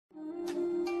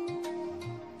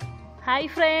Hi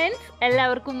friends,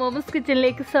 എല്ലാവർക്കും mom's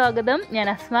കിച്ചണിലേക്ക് സ്വാഗതം. ഞാൻ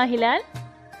അസ്മ ഹിലാൽ.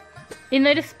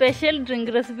 ഇന്നൊരു സ്പെഷ്യൽ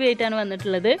ഡ്രിങ്ക് റെസിപ്പി ആയിട്ടാണ്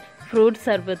വന്നിട്ടുള്ളത്. ഫ്രൂട്ട്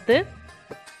സർബത്ത്.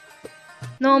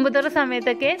 നോമ്പുതുറ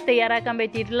സമയത്തൊക്കെ തയ്യാറാക്കാൻ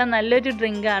പറ്റിയിട്ടുള്ള നല്ലൊരു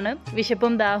ഡ്രിങ്കാണ്.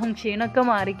 വിശപ്പും ദാഹവും ക്ഷീണമൊക്കെ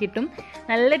മാറിക്കിട്ടും.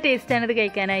 നല്ല ടേസ്റ്റാണ് ഇത്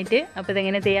കഴിക്കാനായിട്ട്. അപ്പോൾ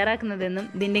ഇതെങ്ങനെ തയ്യാറാക്കുന്നതെന്നും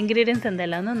ഇതിൻ്റെ ഇൻഗ്രീഡിയൻസ്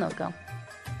എന്തെല്ലാമെന്നും നോക്കാം.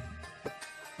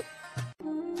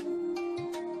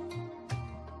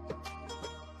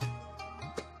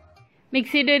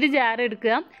 മിക്സിയുടെ ഒരു ജാർ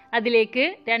എടുക്കുക. അതിലേക്ക്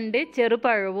 2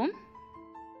 ചെറുപഴവും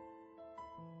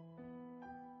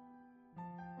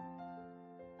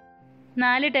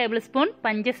 4 ടേബിൾ സ്പൂൺ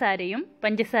പഞ്ചസാരയും.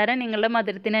 പഞ്ചസാര നിങ്ങളുടെ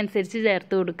മധുരത്തിനനുസരിച്ച്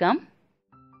ചേർത്ത് കൊടുക്കാം.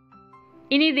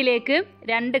 ഇനി ഇതിലേക്ക്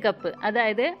 2 കപ്പ്,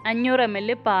 അതായത് 500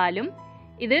 ml പാലും.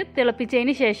 ഇത്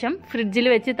തിളപ്പിച്ചതിന് ശേഷം ഫ്രിഡ്ജിൽ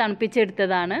വെച്ച്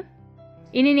തണുപ്പിച്ചെടുത്തതാണ്.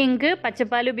 ഇനി നിങ്ങൾക്ക്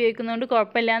പച്ചപ്പാൽ ഉപയോഗിക്കുന്നതുകൊണ്ട്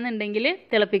കുഴപ്പമില്ലാന്നുണ്ടെങ്കിൽ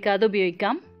തിളപ്പിക്കാതെ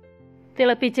ഉപയോഗിക്കാം.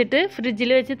 തിളപ്പിച്ചിട്ട് ഫ്രിഡ്ജിൽ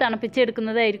വെച്ച്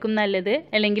തണുപ്പിച്ചെടുക്കുന്നതായിരിക്കും നല്ലത്,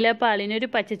 അല്ലെങ്കിൽ ആ പാലിനൊരു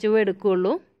പച്ചച്ചുവ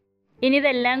എടുക്കുകയുള്ളൂ. ഇനി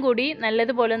ഇതെല്ലാം കൂടി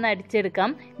നല്ലതുപോലെ ഒന്ന് അടിച്ചെടുക്കാം.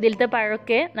 ഇതിലത്തെ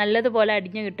പഴമൊക്കെ നല്ലതുപോലെ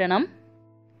അടിഞ്ഞു കിട്ടണം.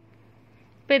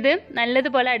 ഇപ്പം ഇത്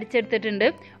നല്ലതുപോലെ അടിച്ചെടുത്തിട്ടുണ്ട്.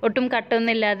 ഒട്ടും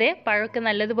കട്ടൊന്നുമില്ലാതെ പഴമൊക്കെ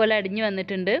നല്ലതുപോലെ അടിഞ്ഞു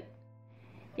വന്നിട്ടുണ്ട്.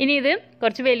 ഇനി ഇത്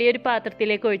കുറച്ച് വലിയൊരു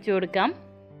പാത്രത്തിലേക്ക് ഒഴിച്ചു കൊടുക്കാം.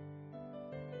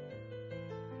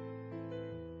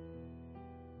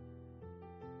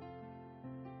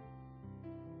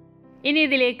 ഇനി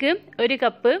ഇതിലേക്ക് 1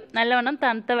 കപ്പ് നല്ലവണ്ണം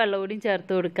തണുത്ത വെള്ളം കൂടി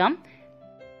ചേർത്ത് കൊടുക്കാം.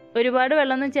 ഒരുപാട്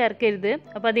വെള്ളമൊന്നും ചേർക്കരുത്,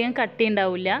 അപ്പോൾ അധികം കട്ടി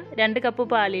ഉണ്ടാവില്ല. 2 കപ്പ്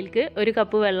പാലിലേക്ക് 1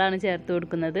 കപ്പ് വെള്ളമാണ് ചേർത്ത്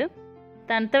കൊടുക്കുന്നത്.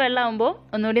 തണുത്ത വെള്ളമാകുമ്പോൾ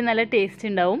ഒന്നുകൂടി നല്ല ടേസ്റ്റ്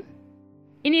ഉണ്ടാവും.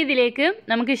 ഇനി ഇതിലേക്ക്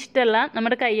നമുക്ക് ഇഷ്ടമുള്ള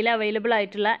നമ്മുടെ കയ്യിൽ അവൈലബിൾ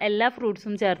ആയിട്ടുള്ള എല്ലാ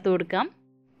ഫ്രൂട്ട്സും ചേർത്ത് കൊടുക്കാം.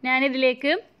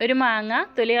 ഞാനിതിലേക്ക് ഒരു മാങ്ങ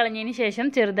തൊലി കളഞ്ഞതിന് ശേഷം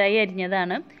ചെറുതായി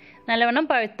അരിഞ്ഞതാണ്. നല്ലവണ്ണം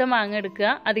പഴുത്ത മാങ്ങ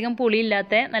എടുക്കുക. അധികം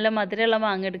പുളിയില്ലാത്ത നല്ല മധുരമുള്ള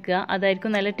മാങ്ങ എടുക്കുക.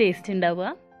 അതായിരിക്കും നല്ല ടേസ്റ്റ് ഉണ്ടാവുക.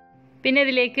 പിന്നെ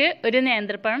ഇതിലേക്ക് ഒരു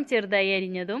നേന്ത്രപ്പഴം ചെറുതായി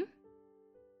അരിഞ്ഞതും,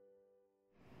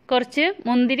 കുറച്ച്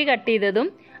മുന്തിരി കട്ട് ചെയ്തതും,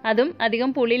 അതും അധികം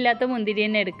പുളിയില്ലാത്ത മുന്തിരി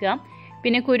തന്നെ എടുക്കുക.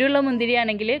 പിന്നെ കുരുള്ള മുന്തിരി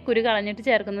ആണെങ്കിൽ കുരു കളഞ്ഞിട്ട്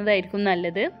ചേർക്കുന്നതായിരിക്കും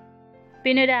നല്ലത്.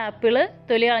 പിന്നെ ഒരു ആപ്പിള്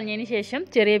തൊലി കളഞ്ഞതിന് ശേഷം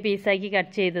ചെറിയ പീസാക്കി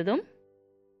കട്ട് ചെയ്തതും,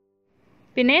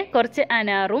 പിന്നെ കുറച്ച്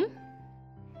അനാറും.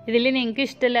 ഇതിൽ നിങ്ങൾക്ക്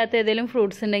ഇഷ്ടമില്ലാത്ത ഏതെങ്കിലും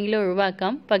ഫ്രൂട്ട്സ് ഉണ്ടെങ്കിൽ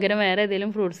ഒഴിവാക്കാം, പകരം വേറെ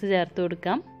ഏതെങ്കിലും ഫ്രൂട്ട്സ് ചേർത്ത്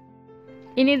കൊടുക്കാം.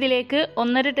 ഇനി ഇതിലേക്ക്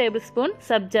 1.5 ടേബിൾ സ്പൂൺ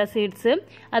സബ്ജ സീഡ്സ്,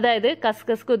 അതായത്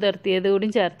കസ്കസ് കുതിർത്തിയത്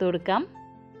കൂടിയും ചേർത്ത് കൊടുക്കാം.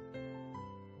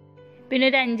 പിന്നെ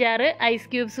ഒരു 5-6 ഐസ്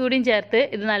ക്യൂബ്സ് കൂടിയും ചേർത്ത്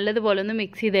ഇത് നല്ലതുപോലെ ഒന്ന്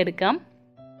മിക്സ് ചെയ്തെടുക്കാം.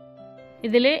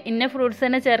 ഇതിൽ ഇന്ന ഫ്രൂട്ട്സ്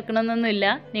തന്നെ ചേർക്കണമെന്നൊന്നുമില്ല.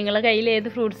 നിങ്ങളുടെ കയ്യിൽ ഏത്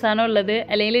ഫ്രൂട്ട്സാണോ ഉള്ളത്,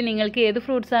 അല്ലെങ്കിൽ നിങ്ങൾക്ക് ഏത്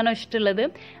ഫ്രൂട്ട്സാണോ ഇഷ്ടമുള്ളത്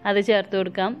അത് ചേർത്ത്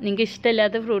കൊടുക്കാം. നിങ്ങൾക്ക്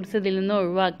ഇഷ്ടമില്ലാത്ത ഫ്രൂട്ട്സ് ഇതിൽ നിന്ന്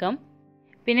ഒഴിവാക്കാം.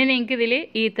 പിന്നെ നിങ്ങൾക്ക് ഇതിൽ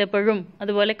ഈത്തപ്പഴവും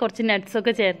അതുപോലെ കുറച്ച്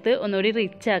നട്ട്സൊക്കെ ചേർത്ത് ഒന്നുകൂടി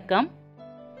റിച്ച് ആക്കാം.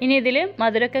 ഇനി ഇതിൽ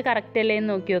മധുരമൊക്കെ കറക്റ്റ് അല്ലേ എന്ന്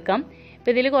നോക്കി വെക്കാം.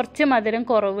 ഇപ്പോൾ ഇതിൽ കുറച്ച് മധുരം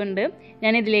കുറവുണ്ട്.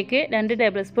 ഞാൻ ഇതിലേക്ക് 2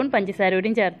 ടേബിൾ സ്പൂൺ പഞ്ചസാര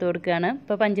കൂടിയും ചേർത്ത് കൊടുക്കുകയാണ്.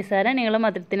 ഇപ്പോൾ പഞ്ചസാര നിങ്ങളുടെ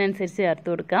മധുരത്തിനനുസരിച്ച് ചേർത്ത്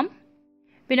കൊടുക്കാം.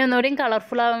 പിന്നെ ഒന്നുകൂടിയും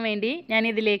കളർഫുൾ ആവാൻ വേണ്ടി ഞാൻ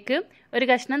ഇതിലേക്ക് ഒരു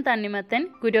കഷ്ണം തണ്ണിമത്തൻ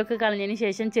കുരുവൊക്കെ കളഞ്ഞതിന്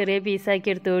ശേഷം ചെറിയ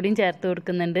പീസാക്കി എടുത്തുകൂടിയും ചേർത്ത്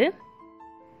കൊടുക്കുന്നുണ്ട്.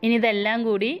 ഇനി ഇതെല്ലാം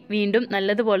കൂടി വീണ്ടും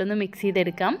നല്ലതുപോലെ ഒന്ന് മിക്സ്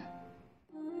ചെയ്തെടുക്കാം.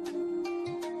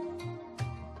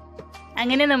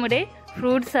 അങ്ങനെ നമ്മുടെ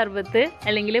ഫ്രൂട്ട് സർബത്ത്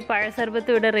അല്ലെങ്കിൽ പഴ സർബത്ത്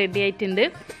ഇവിടെ റെഡി ആയിട്ടുണ്ട്.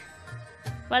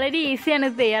 വളരെ ഈസിയാണ്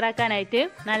ഇത് തയ്യാറാക്കാനായിട്ട്,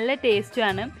 നല്ല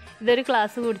ടേസ്റ്റുമാണ്. ഇതൊരു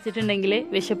ഗ്ലാസ് കുടിച്ചിട്ടുണ്ടെങ്കിൽ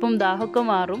വിശപ്പും ദാഹമൊക്കെ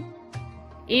മാറും.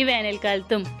 ഈ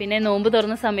വേനൽക്കാലത്തും പിന്നെ നോമ്പ്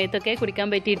തുറന്ന സമയത്തൊക്കെ കുടിക്കാൻ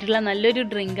പറ്റിയിട്ടുള്ള നല്ലൊരു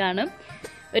ഡ്രിങ്കാണ്.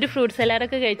 ഒരു ഫ്രൂട്ട്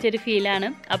സലാഡൊക്കെ കഴിച്ചൊരു ഫീലാണ്.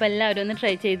 അപ്പോൾ എല്ലാവരും ഒന്ന്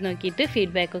ട്രൈ ചെയ്ത് നോക്കിയിട്ട്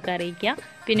ഫീഡ്ബാക്കൊക്കെ അറിയിക്കുക.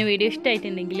 പിന്നെ വീഡിയോ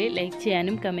ഇഷ്ടമായിട്ടുണ്ടെങ്കിൽ ലൈക്ക്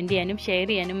ചെയ്യാനും കമൻറ്റ് ചെയ്യാനും ഷെയർ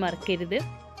ചെയ്യാനും മറക്കരുത്.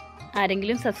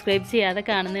 ആരെങ്കിലും സബ്സ്ക്രൈബ് ചെയ്യാതെ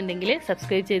കാണുന്നുണ്ടെങ്കിൽ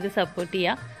സബ്സ്ക്രൈബ് ചെയ്ത് സപ്പോർട്ട്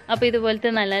ചെയ്യുക. അപ്പോൾ ഇതുപോലത്തെ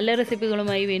നല്ല നല്ല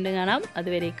റെസിപ്പികളുമായി വീണ്ടും കാണാം.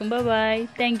 അതുവരേക്കും ബൈ.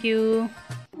 Thank you.